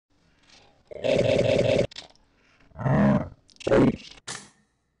Anyway,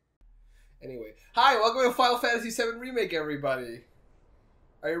 hi, welcome to Final Fantasy VII Remake, everybody.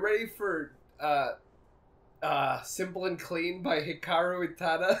 Are you ready for Simple and Clean by Hikaru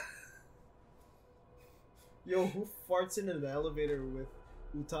Utada? Yo, who farts in an elevator with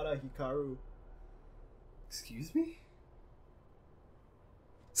Utada Hikaru? Excuse me?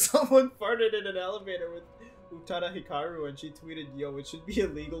 Someone farted in an elevator with Utada Hikaru and she tweeted, yo, it should be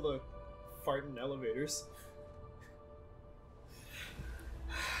illegal to fart in elevators.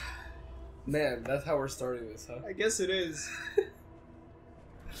 Man, that's how we're starting this, huh? I guess it is.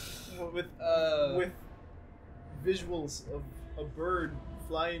 with visuals of a bird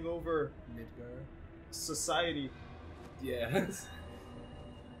flying over Midgar. society. Yes.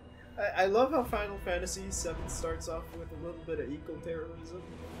 I love how Final Fantasy VII starts off with a little bit of eco-terrorism.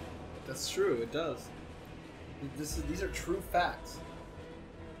 That's true, it does. These are true facts.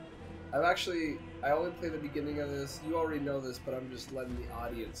 I only played the beginning of this. You already know this, but I'm just letting the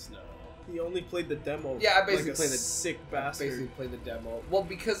audience know. He only played the demo. Yeah, I basically like played the sick I bastard. basically played the demo. Well,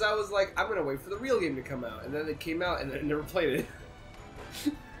 because I was like, I'm gonna wait for the real game to come out, and then it came out, and I never played it.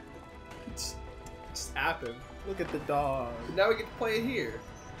 Just happened. Look at the dog. But now we get to play it here.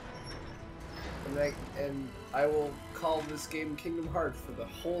 And I will call this game Kingdom Hearts for the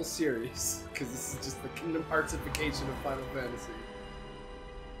whole series, because this is just the Kingdom Heartsification of Final Fantasy.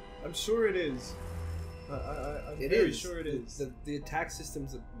 I'm sure it is. I'm very sure it is. The attack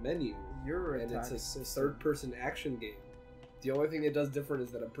system's a menu. And it's a third-person action game. The only thing it does different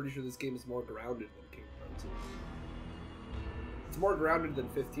is that I'm pretty sure this game is more grounded than Kingdom Hearts is. It's more grounded than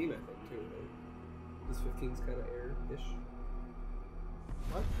 15, I think, too, right? Because 15's kind of air-ish.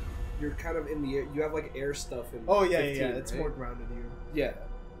 What? You're kind of in the air. You have, like, air stuff in 15, yeah. It's right? more grounded here. Yeah.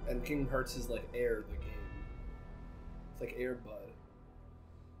 And Kingdom Hearts is, like, air, the game. It's like Air Bud.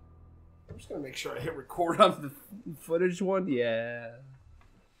 I'm just gonna make sure I hit record on the footage one. Yeah.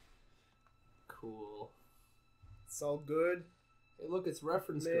 Cool. It's all good. Hey, look, it's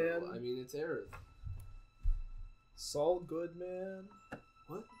reference Man. girl. I mean, it's Aerith. It's all good, man.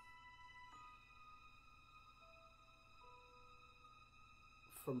 What?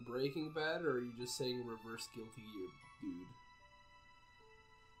 From Breaking Bad, or are you just saying reverse guilty gear, dude?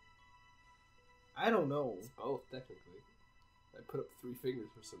 I don't know. It's both, technically. I put up 3 fingers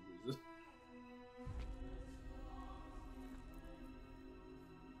for some reason.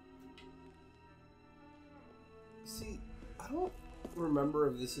 See, I don't remember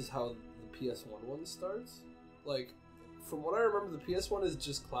if this is how the PS1 one starts. Like, from what I remember, the PS1 is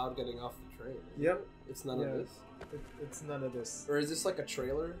just Cloud getting off the train. Yep. It's none of this? It's none of this. Or is this like a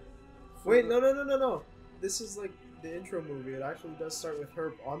trailer? Wait, no. This is like the intro movie. It actually does start with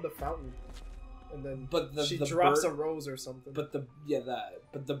her on the fountain. And then she drops a rose or something. But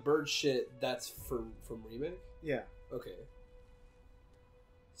the bird shit, that's from Remake? Yeah. Okay.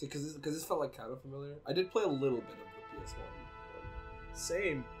 See, because this felt like kind of familiar. I did play a little bit of the PS1.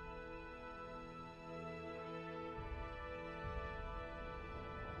 Same.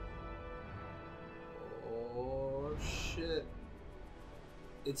 Oh shit!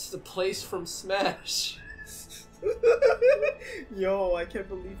 It's the place from Smash. Yo, I can't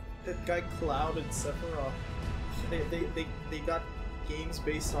believe that guy Cloud and Sephiroth. They got games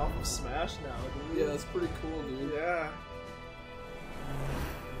based off of Smash now, dude. Yeah, that's pretty cool, dude. Yeah.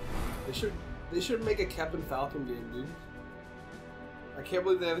 They should make a Captain Falcon game, dude. I can't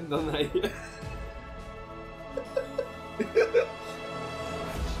believe they haven't done that yet.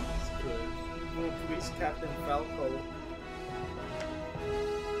 Please, Captain Falco.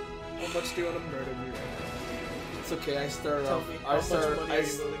 How much do you want to murder me right now? It's okay. I started Tell off. me, how much money are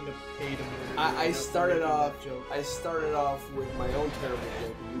you willing to pay to murder me? I started off with my own terrible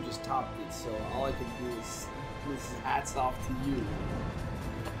joke, and you just topped it. So all I can do is hats off to you.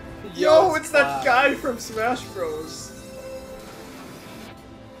 Yo, it's that guy from Smash Bros.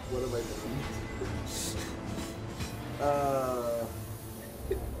 What am I doing?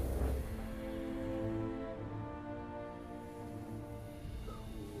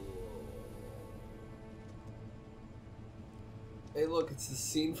 Hey, look, it's the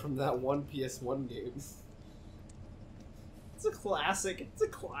scene from that one PS1 game. It's a classic. It's a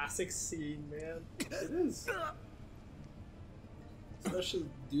classic scene, man. It is. Especially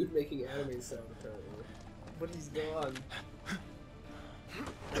dude making anime sound, apparently. But he's gone.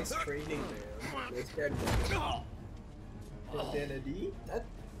 Nice training, man. Nice bad. Identity?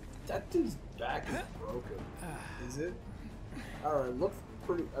 That dude's back is broken. Is it? I don't know, it looked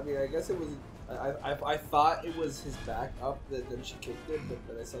pretty. I mean, I guess it was. I thought it was his back up, that then she kicked it, but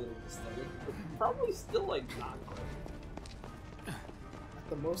then I saw that it was his stomach. But probably still, like, not quite.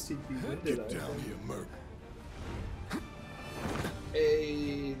 the most he'd be winded, I Down think. here, Merc.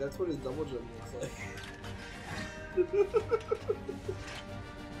 Hey, that's what his double jump looks like.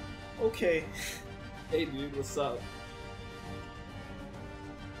 Okay. Hey dude, what's up?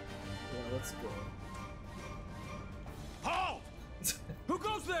 Yeah, let's go. Halt! Who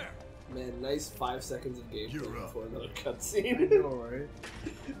goes there? Man, nice 5 seconds of gameplay You're up. before another I cutscene. know, right?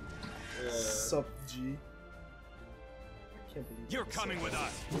 Sup, G. I can't believe You're coming with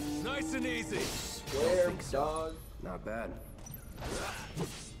us. Nice and easy. Swear, dog. Not bad.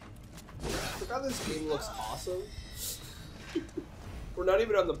 Look how this game looks awesome. We're not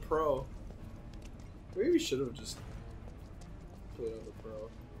even on the pro. Maybe we should have just played on the pro.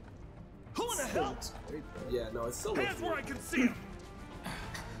 Who in the Still hell? looks great, though. Yeah, no, it still looks Hands where I good. can see him.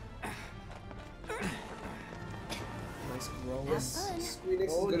 Nice growing. Squeenix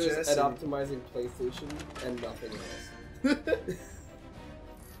Oh, is good Jesse. at optimizing PlayStation and nothing else.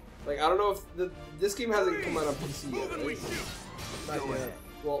 Like, I don't know if this game hasn't come out on PC yet, Move and we right? shoot. Not yet.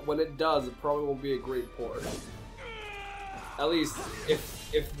 Well, when it does, it probably won't be a great port. At least,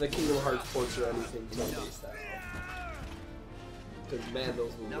 if the Kingdom Hearts ports are anything to base that off. Because man,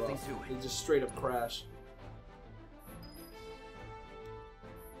 those were Nothing rough. to it. They just straight up crash.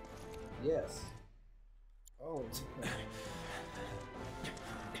 Yes. Oh, okay.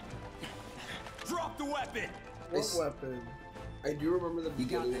 Drop the weapon. What weapon? I do remember the You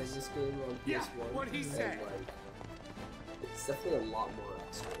got beginning this. of this game on PS1. Yeah, what he and, said. like, it's definitely a lot more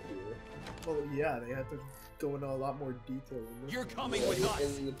asshole here. Well, yeah, they had to go into a lot more detail in this You're one. coming Yeah, with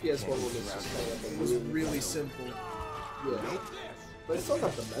us. and the PS1 one was just kind of It was really simple. Yeah. But it still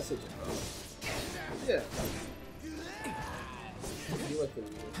got the message across. Yeah. I feel like the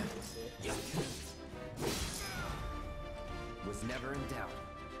remake is Was never in doubt.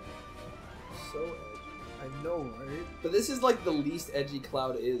 so edgy. I know, right? But this is like the least edgy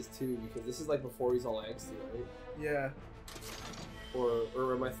Cloud is too, because this is like before he's all angsty, right? Yeah.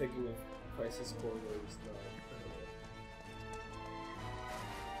 Or am I thinking of Crisis Core where he's not?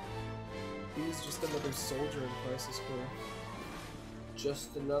 He was just another soldier in Crisis Core.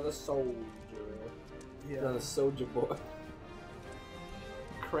 Just another soldier. Yeah. Another soldier boy.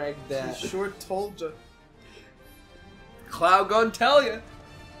 Craig that. She sure told ya. Cloud gonna tell ya!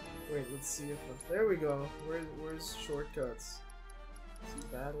 Wait, let's see if there we go. Where's shortcuts?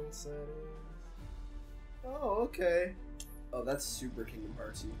 Battle settings. Oh, okay. Oh, that's super Kingdom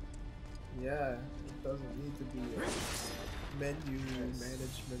Heartsy. Yeah, it doesn't need to be a menu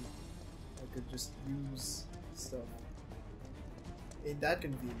management. I could just use stuff. Ain't that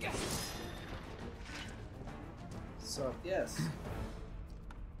convenient? So, Yes.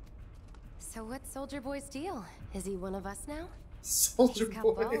 So what's Soldier Boy's deal? Is he one of us now? Soldier He's got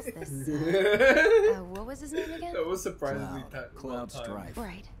Boy. balls this. What was his name again? That was surprisingly Cloud Strife.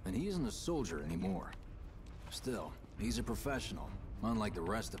 Right. And he isn't a soldier anymore. Still, he's a professional, unlike the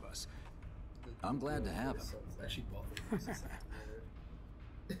rest of us. I'm glad to have him. Actually, both of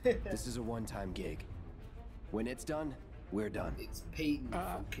them. This is a one-time gig. When it's done, we're done. It's Peyton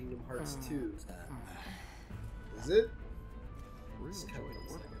from Kingdom Hearts 2. Is it? Real It's joy kinda to like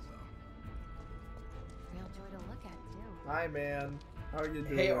work this. with, though. Real joy to look at, too. Hi, man. How you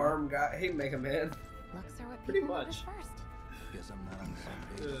doing? Hey, Arm Guy. Hey, Mega Man. Looks are what Pretty people much. notice first. Guess I'm not on the same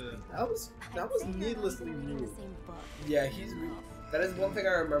page. as Pete. That was I'd say you're not needlessly even reading rude. the same book. Yeah, that is one thing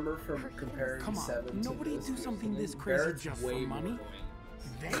I remember from comparing Come on, 7 to nobody this do game. something this crazy Barrett's just way for more money. annoying.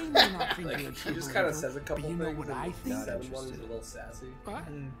 They may not think Like, you're a he true just kind of believer, says a couple but you know things. what and I the think? 7 one is a interested. little sassy. What?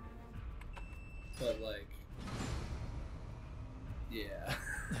 But, like... Yeah.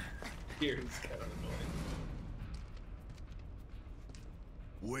 Here it's kind of annoying.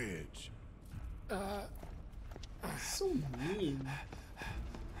 Wedge. So mean.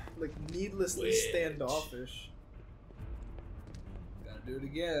 Like, needlessly Wedge. standoffish. Gotta do it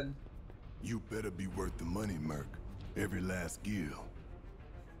again. You better be worth the money, Merc. Every last gil.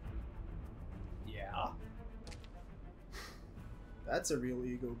 Yeah. That's a real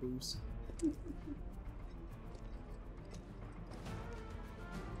ego boost.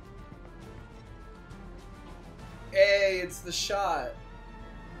 Hey, it's the shot.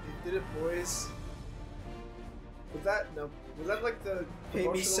 You did it, boys. Was that Was that like the Pay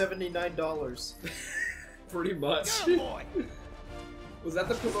me promotional- $79. Pretty much. Good boy. Was that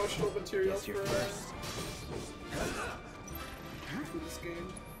the promotional material Guess for you're first. this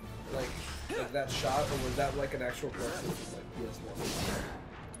game? Like that shot, or was that like an actual collection from like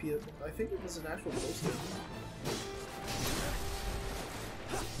PS1? I think it was an actual poster.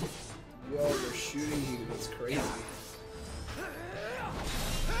 Yo, they're shooting you. That's crazy.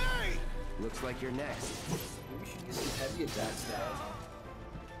 Hey! Looks like you're next. Maybe we should use some heavy attacks now.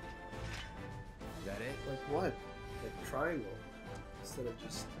 What? Like triangle. Instead of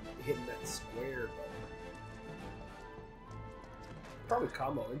just hitting that square button. Probably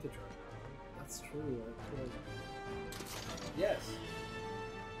combo into triangle. That's true. I could. Yes.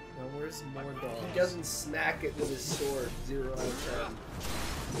 Now where's more dogs? He doesn't smack it with his sword. 0 out of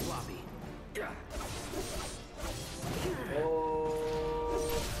 10. Floppy.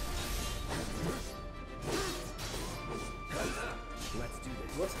 Oh. Let's do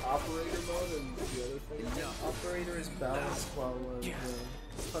this. What's operator mode and the other thing? Operator is balanced while the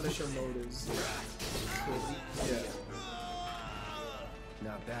Punisher mode is Yeah.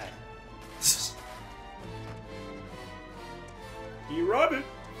 Not bad. You run it.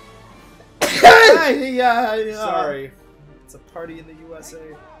 yeah. Sorry. It's a party in the USA.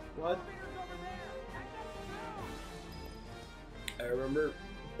 What? I remember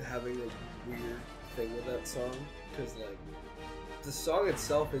having a weird thing with that song because, like, the song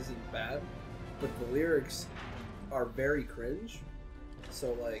itself isn't bad, but the lyrics are very cringe.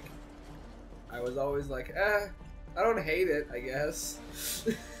 So, like, I was always like, I don't hate it, I guess.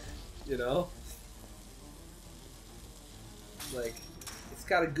 You know? Like, it's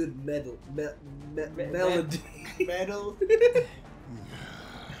got a good melody. Metal.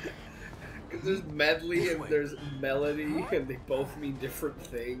 Because there's medley and there's melody, and they both mean different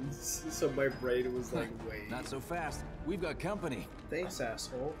things. So my brain was like, wait. Not so fast. We've got company. Thanks,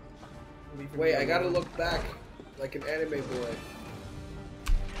 asshole. Wait, I gotta look back like an anime boy.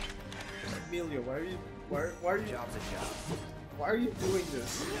 Amelia, why are you Job's a job. why are you doing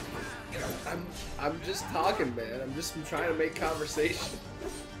this? I'm just talking, man. I'm trying to make conversation.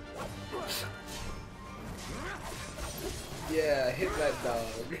 Yeah, hit that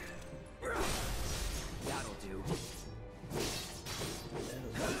dog. That'll do.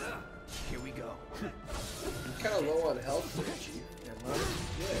 Here we go. I'm kind of low on health there, Chief. Yeah,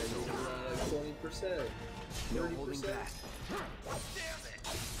 you're like 20%. No holding 30%. back.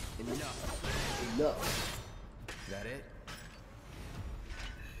 Enough. Enough. Is that it?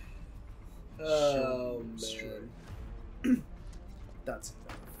 Oh, Sure. man. That's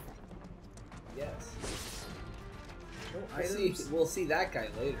enough. Yes. No We'll see that guy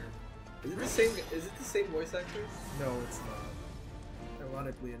later. Is it the same voice actor? No, it's not.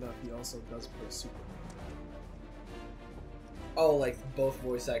 Ironically enough, he also does play Superman. Oh, like both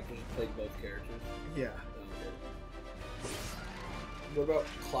voice actors played both characters. Yeah. Okay. What about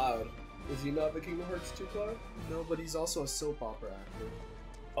Cloud? Is he not the Kingdom Hearts 2 Cloud? No, but he's also a soap opera actor.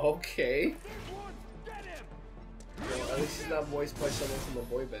 Okay. Well, at least he's not voiced by someone from a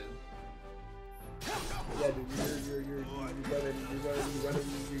boy band. Yeah, dude,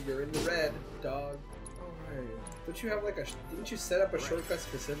 you're in the red, dog. Alright. Don't you have like didn't you set up a shortcut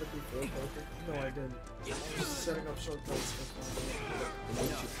specifically for poker? No, I didn't. I'm just setting up shortcuts for Don't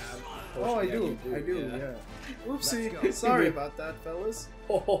you have Oh, I Yeah, do. you I do, yeah. Let's Oopsie. go. Sorry about that, fellas.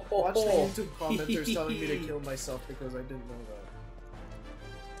 Oh, Watch the YouTube commenters telling me to kill myself because I didn't know that.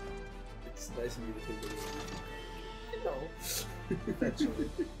 It's nice of you to think that No. Eventually.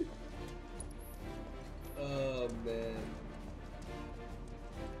 Oh man.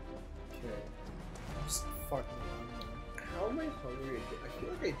 Okay. Just fucking around. How am I hungry again? I feel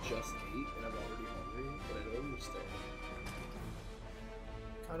like I just ate and I'm already hungry, but I don't understand.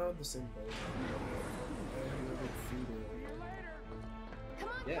 Kind of on the same boat.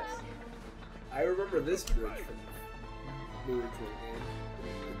 Yes. I remember this bridge from moving to a game.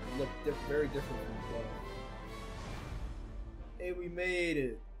 It looked very different from the club. Hey, we made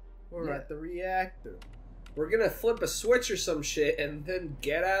it. We're at the reactor. We're gonna flip a switch or some shit and then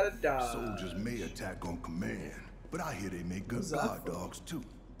get out of Dodge. Soldiers may attack on command, but I hear they make good Who's that guard from? dogs too.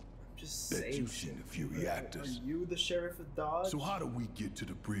 Just Bet saying. you've seen a few Are reactors. you the sheriff of Dodge? So how do we get to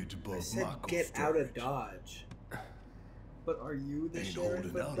the bridge above I said Mako get out of storage? Dodge. But are you the Ain't sheriff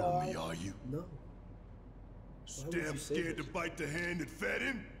holding of out Dodge? on me, are you? No. would you Damn say scared this? to bite the hand that fed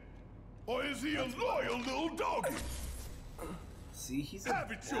him? Or is he a loyal little doggy? See, he's a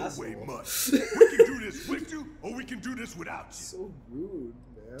Have it your way, asshole. mutt. We can do this with you, or we can do this without you. So rude,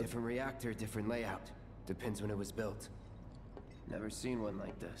 man. Different reactor, different layout. Depends when it was built. Never seen one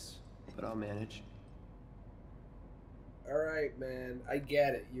like this, but I'll manage. Alright, man. I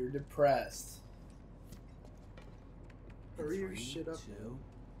get it. You're depressed. Hurry your shit up, man.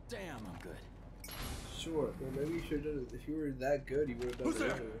 Damn, I'm good. Sure. Well, maybe you should have done it. If you were that good, you would have done Who's it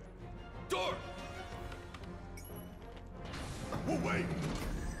there? earlier. Door! We'll wait.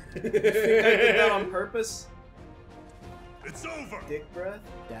 I did that on purpose? It's over. Dick breath?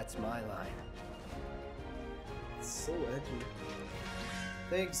 That's my line. It's so edgy.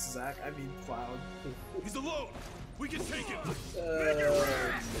 Thanks, Zach. I mean, Cloud. He's alone. We can take him.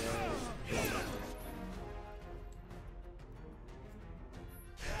 Man.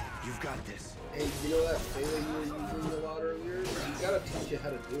 got this. Hey, you know that thing that you were using a lot earlier? You gotta teach you how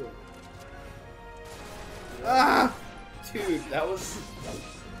to do it. Ah! Dude, that was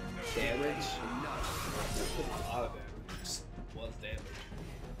damage. A lot of damage. Just was damage.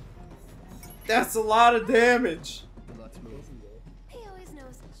 That's a lot of damage. Let's move. He always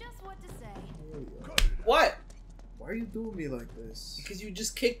knows just what to say. What? Why are you doing me like this? Because you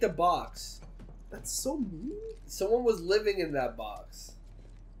just kicked a box. That's so mean. Someone was living in that box.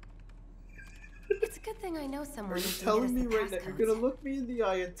 It's a good thing I know someone Are you who can telling me get us the right now? You're passcodes. gonna look me in the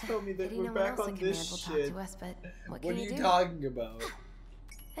eye and tell me that Pity we're no one back else on in command this will shit? talk to us, but what What can are you you do? talking about?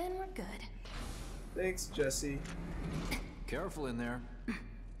 Then we're good. Thanks, Jesse. Careful in there.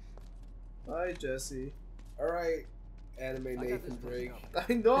 Hi, Jesse. Alright, Anime Nathan Drake.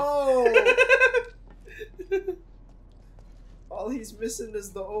 I know! All he's missing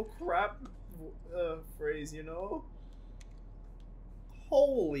is the oh crap phrase, you know?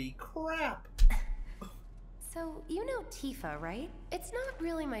 Holy crap! So, you know Tifa, right? It's not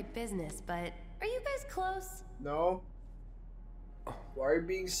really my business, but are you guys close? No? Why are you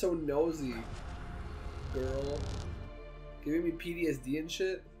being so nosy, girl? Giving me PTSD and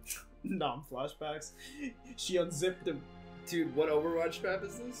shit? Nom flashbacks. She unzipped him. Dude, what Overwatch map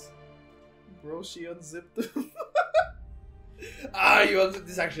is this? Bro, she unzipped him. Ah, you unzipped.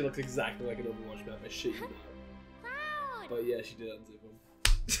 This actually looks exactly like an Overwatch map. I shit you not. Cloud! But yeah, she did unzip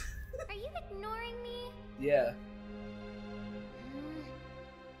him. Are you ignoring me? Yeah.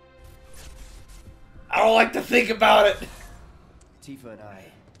 I don't like to think about it. Tifa and I.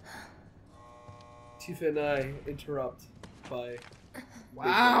 Tifa and I interrupt by.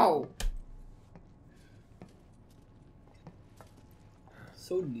 Wow!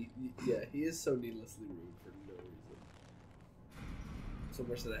 So neat. Yeah, he is so needlessly rude for no reason. So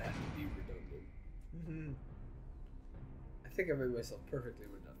much that I have to be redundant. Mm-hmm. I think I made myself perfectly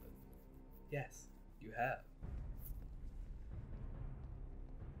redundant. Yes, you have.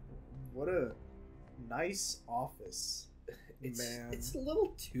 What a nice office. Man. It's It's a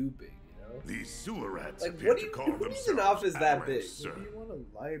little too big, you know? These sewer rats Like, appear what to do you- call who needs an themselves office that Arabs, big? sir. What do you want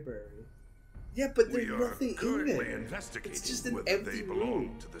a library? Yeah, but We there's are nothing in currently there. investigating It's just an whether empty they belong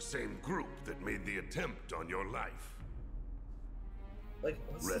room. to the same group that made the attempt on your life. Like,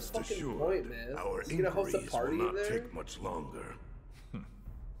 what's Rest the fucking assured, point, man? our Is he gonna host a inquiries party will in not there? take much longer. You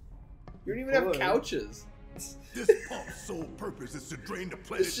don't even have Good. couches. This pump's sole purpose is to drain the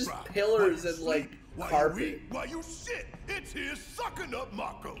planet It's just dry. pillars While you and, like, sleep, while carpet. You eat, while you shit, it's here sucking up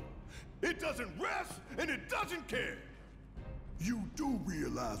Mako. It doesn't rest and it doesn't care. You do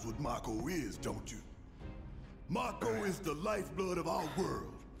realize what Mako is, don't you? Mako is the lifeblood of our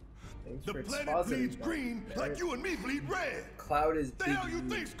world. Thanks The for planet expositing bleeds that, green like Barrett. you and me bleed red. Cloud is The big. hell you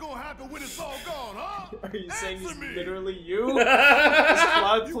think's gonna happen when it's all gone, huh? Are you saying Answer he's me. literally you? Is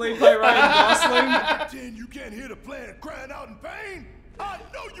Cloud played by Ryan Gosling? Pretend you can't hear the planet crying out in pain? I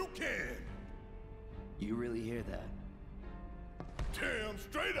know you can. You really hear that? Damn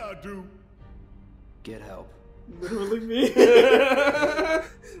straight I do. Get help. Literally me.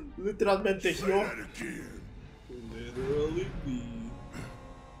 Literalmente Say yo. that again. Literally me.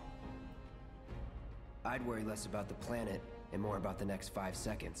 I'd worry less about the planet and more about the next 5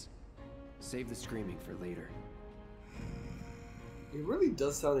 seconds. Save the screaming for later. It really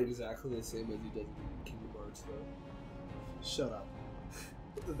does sound exactly the same as he does in Kingdom Hearts, though. Shut up.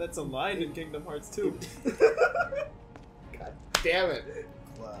 That's a line in Kingdom Hearts 2. God damn it.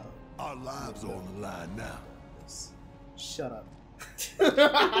 Cloud. Our lives are on the line now. Shut up.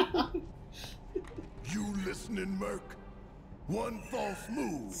 You listening, Merc? One false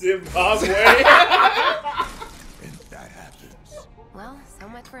move, Zimbabwe. and that happens. Well, so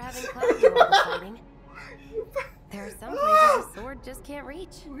much for having Cloud do all the fighting. There are some places a sword just can't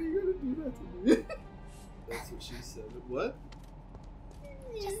reach. Why are you gonna do that to me? That's what she said. What?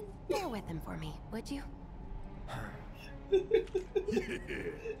 Just bear with him for me, would you?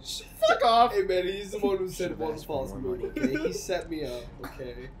 Fuck off! Hey man, he's the one who said Should've one asked for false more move, money. okay? He set me up,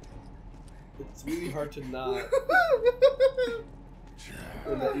 okay? It's really hard to not.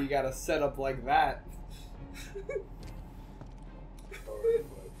 And that you gotta set up like that.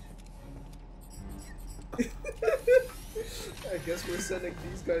 I guess we're sending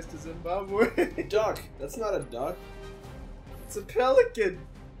these guys to Zimbabwe. Duck! That's not a duck. It's a pelican.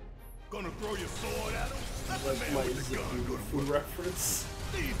 Gonna throw your sword at him? That's a Like man my with a gun go to food work. reference.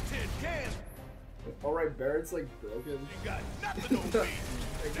 These tin cans, Alright, Barrett's like broken. you got nothing on me.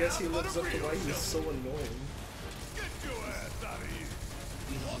 I guess he Now lives for up the to real why he's stuff. so annoying. Get your ass out of here.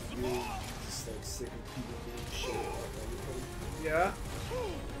 Want some Really more? just like sick of people being shit about everything. Yeah?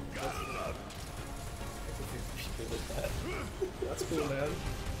 Ooh, gotta love it. I can think of people like that. That's cool, man.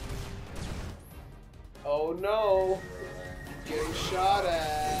 Oh no! Getting shot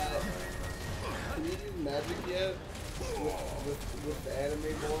at. Can you use magic yet? With the anime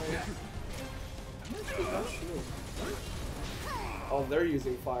boy? I'm not sure. Oh, they're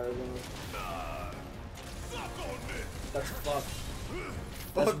using fire though. That's fucked.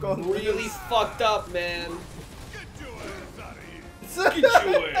 That's really fucked up, man. Get your ass out of here. Get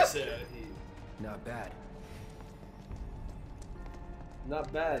your ass out of here. Not bad.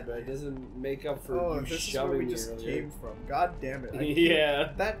 Not bad, but it doesn't make up for you this shoving is where we just earlier. came from. God damn it. Yeah.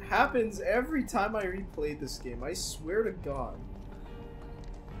 That happens every time I replay this game. I swear to God.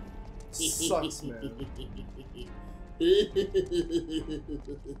 Sucks, man.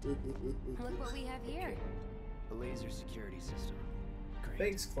 Look what we have here. A laser security system. Great.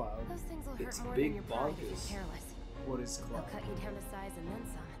 Thanks, Cloud. Those things will It's hurt more big than your pride if bonkers. you're careless. What is They'll Cloud? cut you down to size and then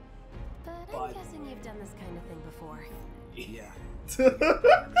some. But Bye. I'm guessing you've done this kind of thing before. Yeah.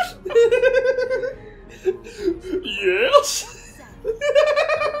 Yes.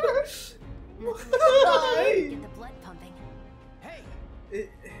 Get the blood pumping. Hey!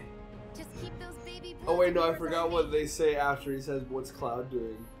 Just keep those baby Oh wait, no, I blood forgot on what me. they say after he says, "What's Cloud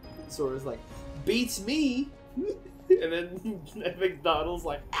doing?" Sort of like, "Beats me," and then McDonald's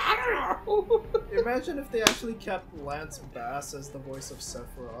like, "I don't know." Imagine if they actually kept Lance Bass as the voice of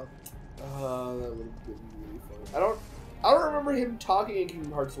Sephiroth. That would have been really funny. I don't remember him talking in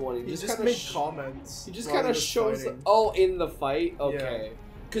Kingdom Hearts 1. He just kinda made comments. He just while kind of was shows. fighting. Oh, in the fight, okay.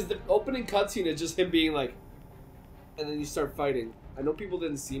 Because the opening cutscene is just him being like, and then you start fighting. I know people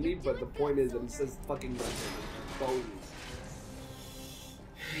didn't see me, but the point is that he says fucking bones.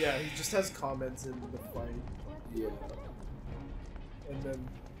 Yeah, he just has comments in the fight. Yeah. And then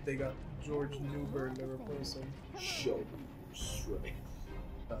they got George Newbern to replace him. Show me straight.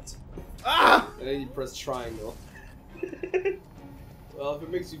 That's Ah! And then you press triangle. Well, if it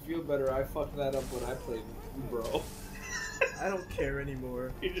makes you feel better, I fucked that up when I played, bro. I don't care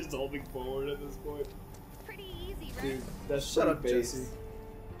anymore. You're just holding forward at this point. Pretty easy, right? Dude, that's Shut up, pretty base. Jesse.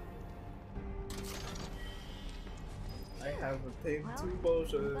 I have obtained Well, 2 I'm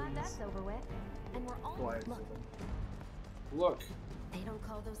potions. glad that's over with. And we're all Quiet. look. Look. They don't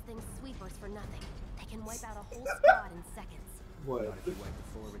call those things sweepers for nothing. They can wipe out a whole squad in seconds. What? Not if you wipe the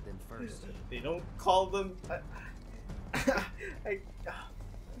floor with them first. They don't call them. I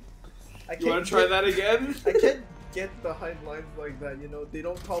You want to try that again? I can't get behind lines like that. You know, they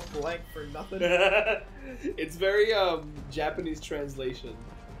don't call blank for nothing. It's very Japanese translation.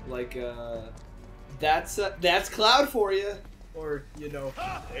 Like that's Cloud for you. Or you know,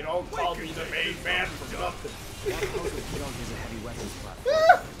 They don't call me the main man for nothing. Don't use a heavy weapons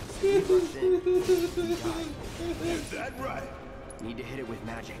platform. You rushed in. You died. Is that right? Need to hit it with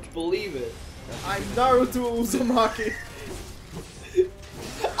magic. Believe it. I'm Naruto Uzumaki.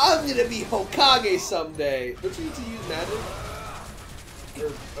 I'm gonna be Hokage someday. Don't you need to use magic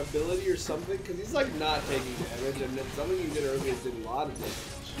or ability or something? Because he's like not taking damage, and then something you did earlier did a lot of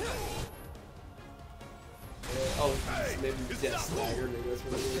damage. Oh, maybe Death Stagger. Maybe that's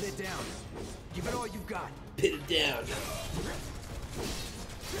what it Put is. it down. Give it all you've got. Pin it down.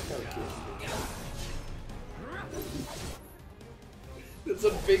 That's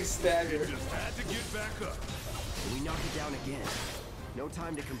a big stagger. Just had to get back up. We knock it down again. No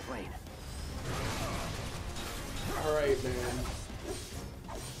time to complain. Alright, man.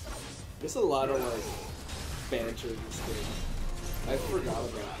 There's a lot of, like, banter in this game. I forgot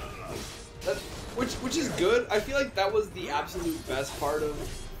about that. Which is good. I feel like that was the absolute best part of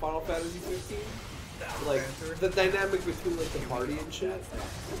Final Fantasy 15. Like, the dynamic between, like, the party and shit.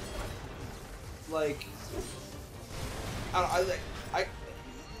 Like...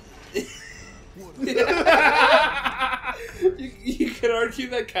 you can argue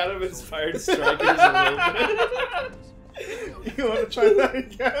that kind of inspired Strikers a little bit. You want to try that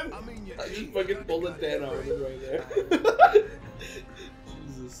again? I just fucking pulled a Dan Harmon right there.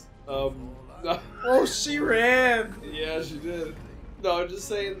 Jesus. No. Oh, she ran. Yeah, she did. No, I'm just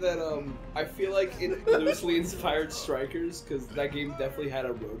saying that I feel like it loosely inspired Strikers because that game definitely had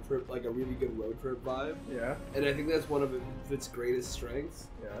a road trip, like a really good road trip vibe. Yeah. And I think that's one of its greatest strengths.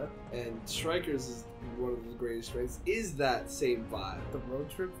 Yeah. And Strikers is one of the greatest strengths. Is that same vibe? The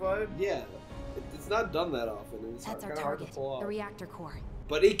road trip vibe. Yeah. It's not done that often. And it's That's our kind of hard to target, pull the off. reactor core.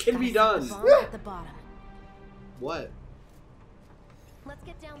 But it can be Gotta done. set the bomb at the bottom. What? Let's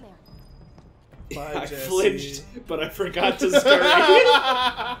get down there. Bye, I Jesse. flinched, but I forgot to scurry.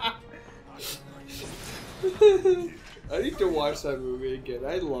 I need to watch that movie again.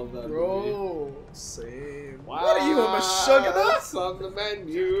 I love that movie. Bro, same. Wow, What are you, a Meshuggah? that's on the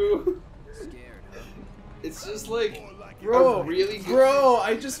menu. Scared, huh? It's just like Bro, a really good. bro,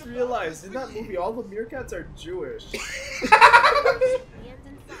 I just realized in that movie all the meerkats are Jewish.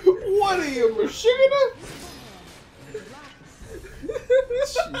 What are you, Michigan?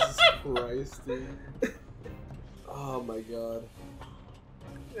 Jesus Christ, dude. Oh my god.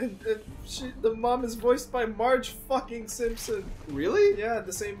 And the mom is voiced by Marge fucking Simpson. Really? Yeah,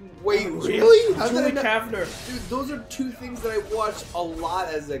 the same. Wait, really? How did I Julie not- Kavner. Dude, those are two things that I watched a lot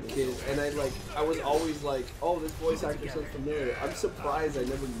as a kid, and I was always like, oh, this voice actor sounds familiar. I'm surprised I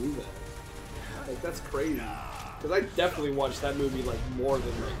never knew that. Like, that's crazy. Because I definitely watched that movie like more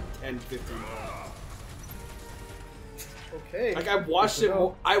than like 10, 15 times. Okay. Like I watched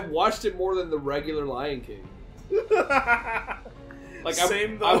it more than the regular Lion King. Like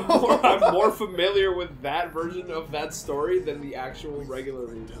Same though. I'm more familiar with that version of that story than the actual regular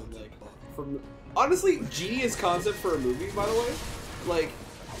version. Like, honestly, genius concept for a movie, by the way. Like,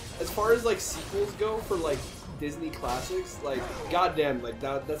 as far as like sequels go for like Disney classics, like goddamn, like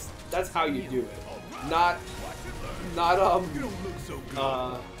that's how you do it. Not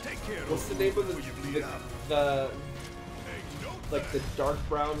what's the name of the like the dark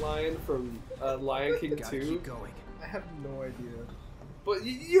brown lion from Lion King 2? I have no idea. But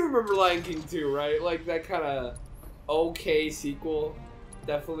you remember Lion King 2, right? Like that kind of okay sequel,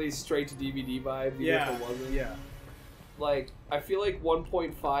 definitely straight to DVD vibe. Even if it wasn't. Yeah. Like I feel like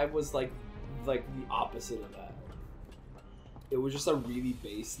 1.5 was like the opposite of that. It was just a really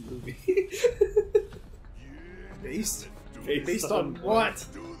base movie. Based Based on what?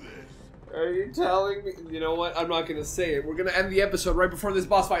 Are you telling me? You know what? I'm not gonna say it. We're gonna end the episode right before this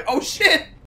boss fight. Oh shit!